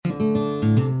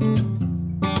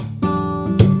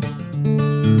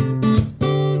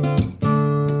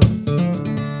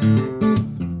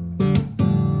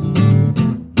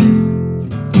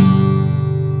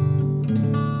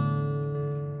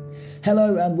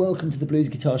and welcome to the Blues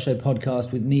Guitar Show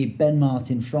podcast with me, Ben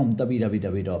Martin, from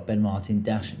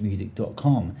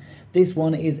www.benmartin-music.com. This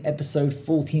one is episode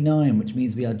 49, which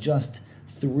means we are just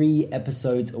 3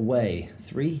 episodes away.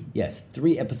 3? Yes,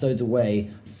 3 episodes away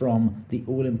from the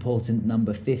all-important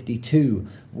number 52.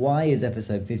 Why is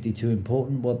episode 52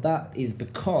 important? Well, that is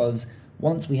because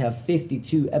once we have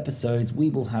 52 episodes, we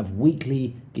will have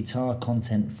weekly guitar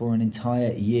content for an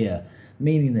entire year.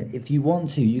 Meaning that if you want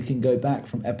to, you can go back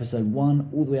from episode 1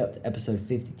 all the way up to episode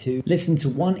 52. Listen to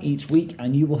one each week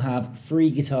and you will have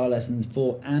free guitar lessons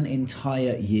for an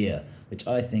entire year, which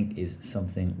I think is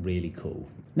something really cool.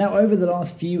 Now, over the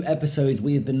last few episodes,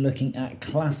 we have been looking at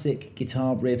classic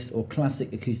guitar riffs or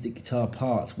classic acoustic guitar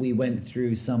parts. We went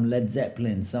through some Led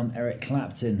Zeppelin, some Eric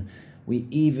Clapton. We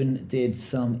even did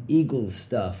some Eagles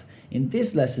stuff. In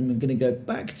this lesson, we're going to go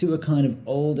back to a kind of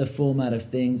older format of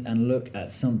things and look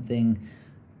at something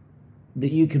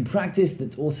that you can practice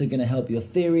that's also going to help your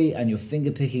theory and your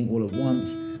finger picking all at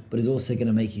once, but is also going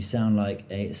to make you sound like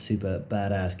a super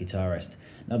badass guitarist.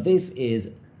 Now, this is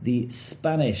the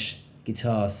Spanish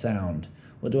guitar sound.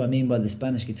 What do I mean by the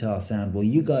Spanish guitar sound? Well,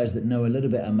 you guys that know a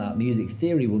little bit about music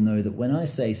theory will know that when I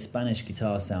say Spanish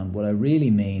guitar sound, what I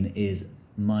really mean is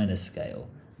minor scale,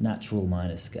 natural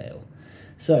minor scale.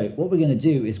 So what we're going to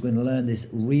do is we're going to learn this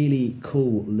really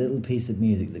cool little piece of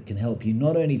music that can help you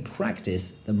not only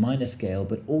practice the minor scale,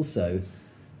 but also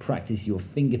practice your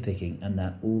finger picking and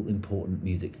that all-important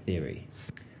music theory.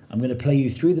 I'm going to play you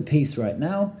through the piece right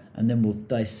now, and then we'll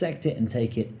dissect it and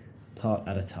take it part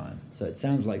at a time. So it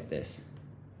sounds like this.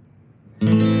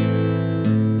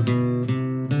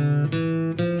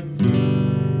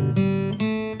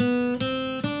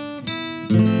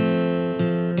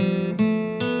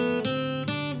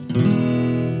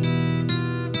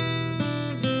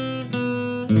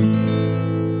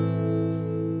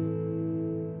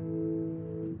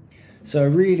 So a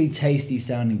really tasty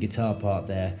sounding guitar part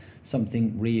there,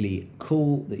 something really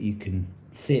cool that you can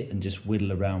sit and just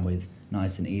whittle around with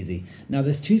nice and easy. Now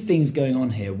there's 2 things going on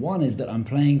here. One is that I'm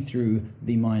playing through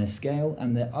the minor scale,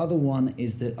 and the other one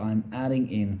is that I'm adding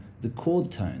in the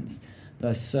chord tones.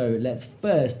 So let's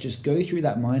first just go through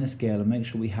that minor scale and make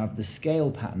sure we have the scale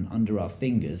pattern under our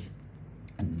fingers,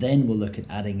 and then we'll look at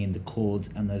adding in the chords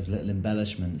and those little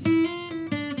embellishments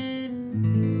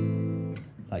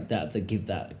like that give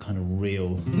that kind of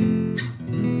real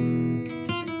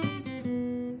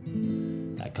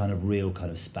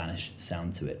Spanish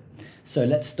sound to it. So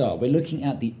let's start. We're looking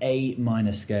at the A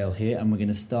minor scale here, and we're going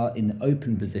to start in the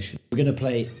open position. We're going to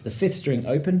play the 5th string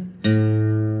open,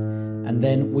 and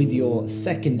then with your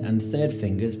 2nd and 3rd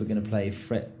fingers, we're going to play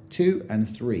fret 2 and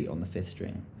 3 on the 5th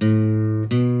string.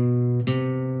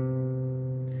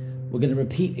 We're going to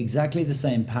repeat exactly the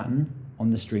same pattern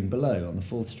on the string below, on the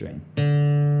 4th string.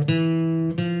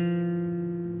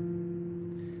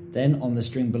 Then on the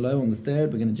string below, on the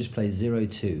 3rd, we're going to just play 0,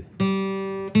 2.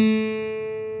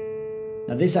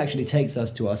 Now this actually takes us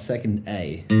to our 2nd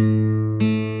A.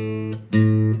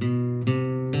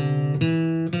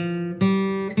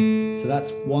 So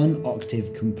that's 1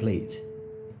 octave complete.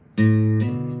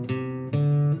 Then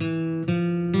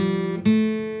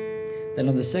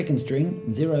on the 2nd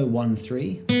string, 0, 1,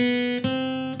 3.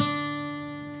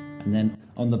 And then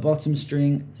on the bottom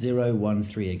string, 0, 1,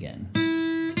 3 again.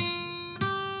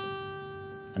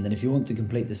 And then if you want to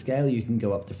complete the scale, you can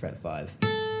go up to fret 5 to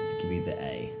give you the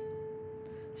A.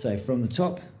 So from the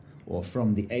top, or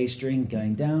from the A string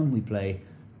going down, we play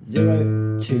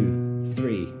 0, 2,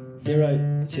 3,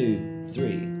 0, 2,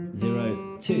 3,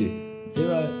 0, 2,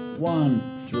 0,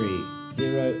 1, 3,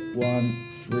 0, 1,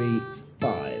 3,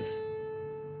 5.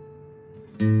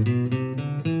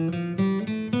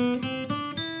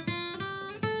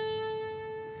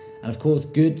 And of course,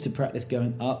 good to practice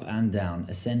going up and down,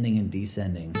 ascending and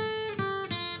descending.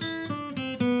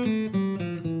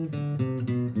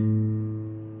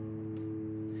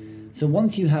 So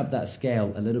once you have that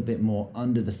scale a little bit more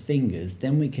under the fingers,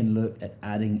 then we can look at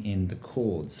adding in the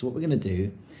chords. So what we're going to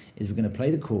do is we're going to play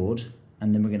the chord,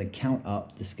 and then we're going to count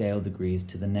up the scale degrees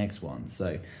to the next one.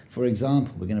 So for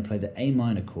example, we're going to play the A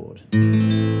minor chord.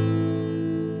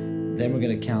 Then we're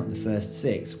going to count the first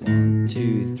 6. 1,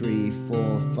 2, 3,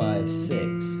 4, 5,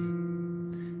 6.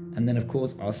 And then of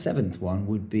course our 7th one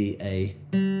would be a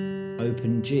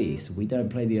open G. So we don't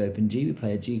play the open G, we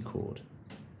play a G chord.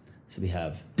 So we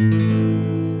have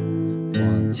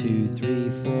 1, 2, 3,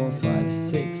 4, 5,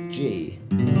 6, G.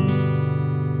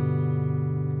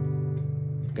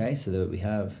 Okay, so that we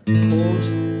have chord,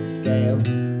 scale,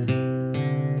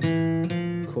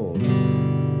 chord.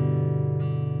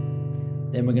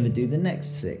 Then we're going to do the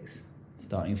next 6,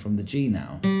 starting from the G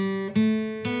now.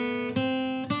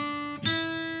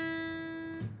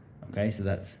 Okay, so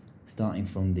that's starting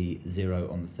from the 0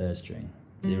 on the third string.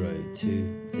 0,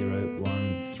 2, 0,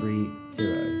 1, 3,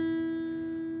 0.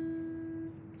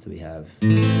 So we have...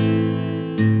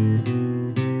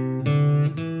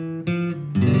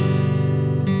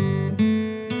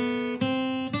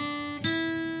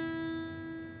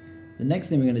 The next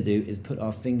thing we're going to do is put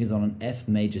our fingers on an F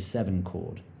major 7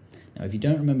 chord. Now, if you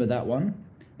don't remember that one,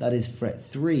 that is fret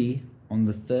 3 on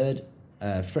the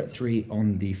fret 3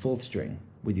 on the 4th string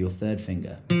with your 3rd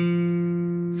finger.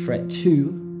 Fret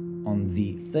 2 on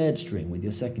the 3rd string with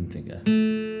your 2nd finger.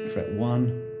 Fret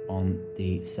 1 on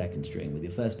the 2nd string with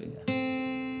your 1st finger.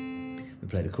 We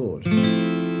play the chord.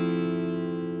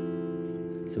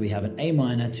 So we have an A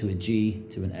minor to a G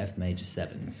to an F major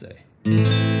 7. So.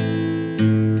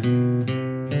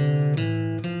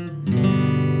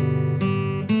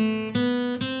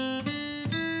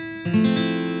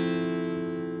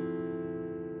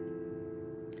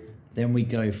 Then we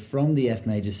go from the F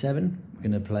major 7, we're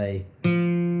going to play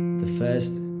the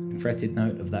first fretted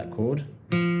note of that chord,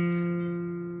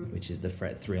 which is the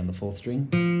fret 3 on the 4th string,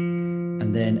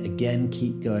 and then again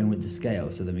keep going with the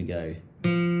scale. So then we go 0,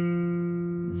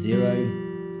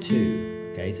 2,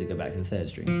 okay, so go back to the 3rd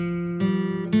string.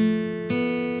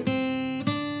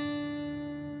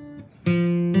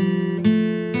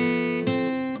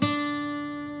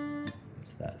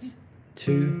 So that's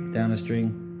 2, down a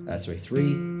string,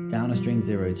 3, down a string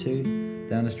 0, 2,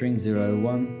 down a string 0,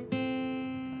 1,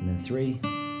 and then 3.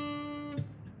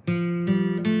 And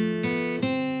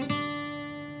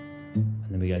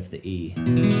then we go to the E.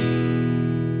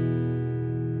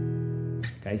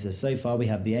 Okay, so far we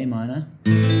have the A minor.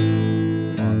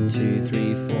 1, 2,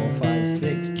 3, 4, 5,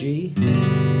 6, G.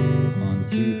 1,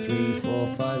 2, 3, 4,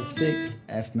 5, 6,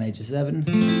 F major 7.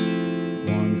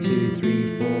 1, 2,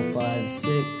 3, 4, 5,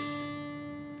 6,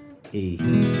 E.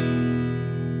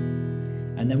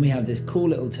 And then we have this cool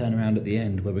little turnaround at the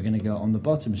end where we're going to go on the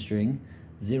bottom string,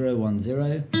 0, 1,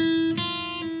 0,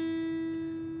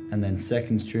 and then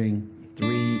 2nd string,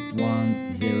 3,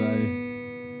 1, 0.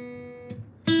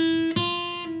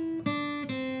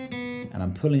 And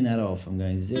I'm pulling that off. I'm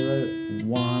going 0,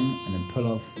 1, and then pull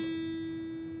off,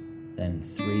 then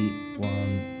 3,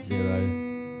 1, 0,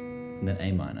 and then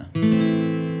A minor.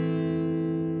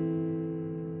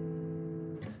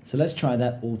 So let's try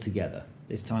that all together.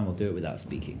 This time we'll do it without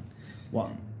speaking.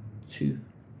 1, 2,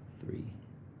 3,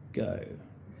 go.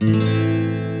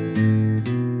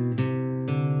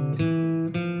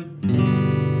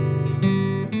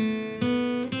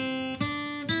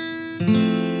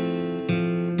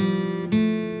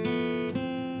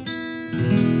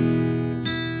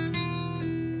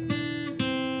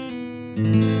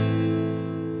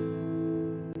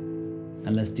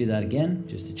 And let's do that again,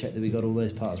 just to check that we got all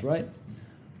those parts right.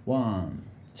 1,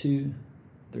 2,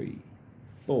 3,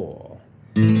 4.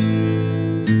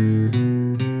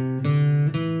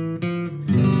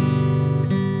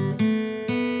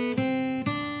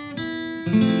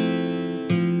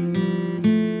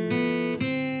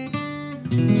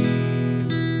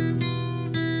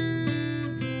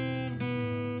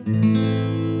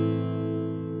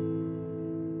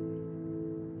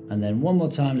 And then one more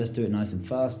time, let's do it nice and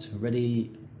fast.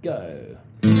 Ready, go.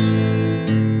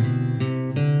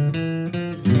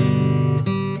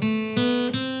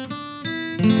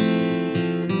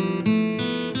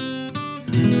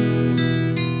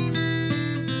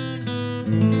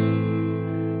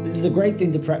 This is a great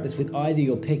thing to practice with either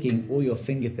your picking or your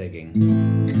finger picking.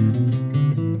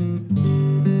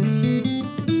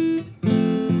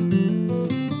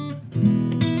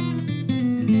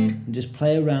 And just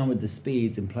play around with the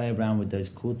speeds and play around with those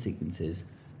chord sequences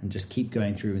and just keep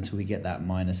going through until we get that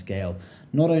minor scale.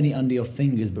 Not only under your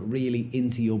fingers, but really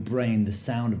into your brain, the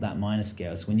sound of that minor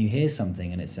scale. So when you hear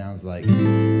something and it sounds like...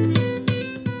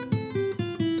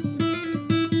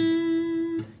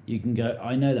 you can go,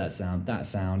 I know that sound. That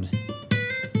sound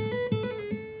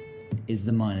is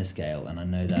the minor scale, and I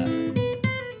know that.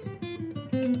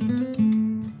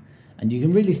 And you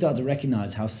can really start to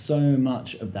recognize how so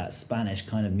much of that Spanish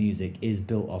kind of music is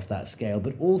built off that scale,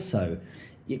 but also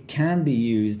it can be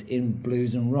used in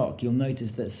blues and rock. You'll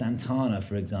notice that Santana,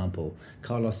 for example,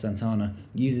 Carlos Santana,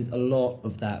 uses a lot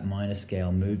of that minor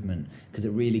scale movement because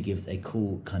it really gives a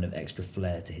cool kind of extra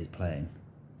flair to his playing.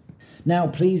 Now,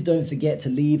 please don't forget to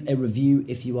leave a review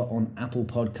if you are on Apple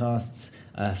Podcasts.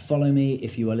 Follow me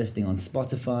if you are listening on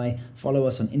Spotify. Follow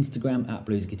us on Instagram at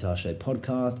Blues Guitar Show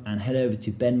Podcast, and head over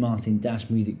to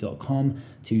benmartin-music.com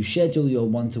to schedule your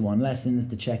one-to-one lessons,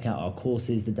 to check out our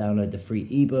courses, to download the free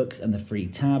ebooks and the free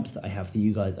tabs that I have for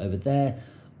you guys over there.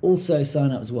 Also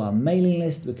sign up to our mailing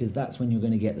list because that's when you're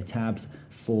going to get the tabs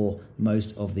for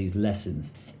most of these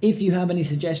lessons. If you have any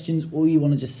suggestions or you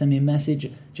want to just send me a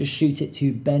message, just shoot it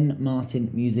to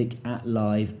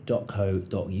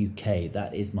benmartinmusic@live.co.uk.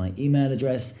 That is my email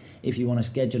address. If you want to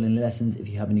schedule any lessons, if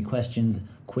you have any questions,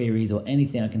 queries, or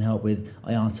anything I can help with,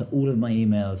 I answer all of my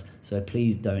emails, so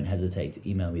please don't hesitate to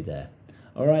email me there.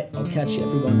 All right, I'll catch you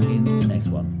everyone in the next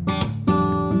one.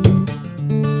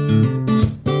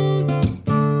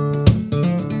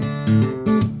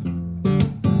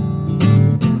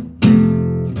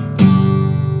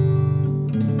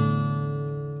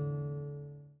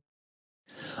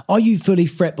 Are you fully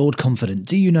fretboard confident?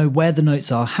 Do you know where the notes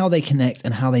are, how they connect,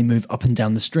 and how they move up and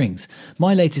down the strings?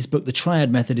 My latest book, The Triad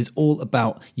Method, is all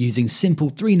about using simple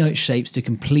 3-note shapes to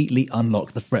completely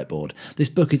unlock the fretboard. This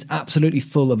book is absolutely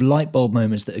full of light bulb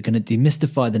moments that are going to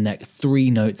demystify the neck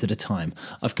 3 notes at a time.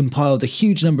 I've compiled a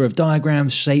huge number of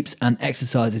diagrams, shapes, and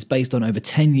exercises based on over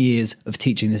 10 years of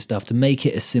teaching this stuff to make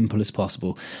it as simple as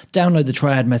possible. Download The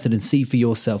Triad Method and see for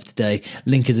yourself today.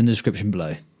 Link is in the description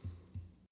below.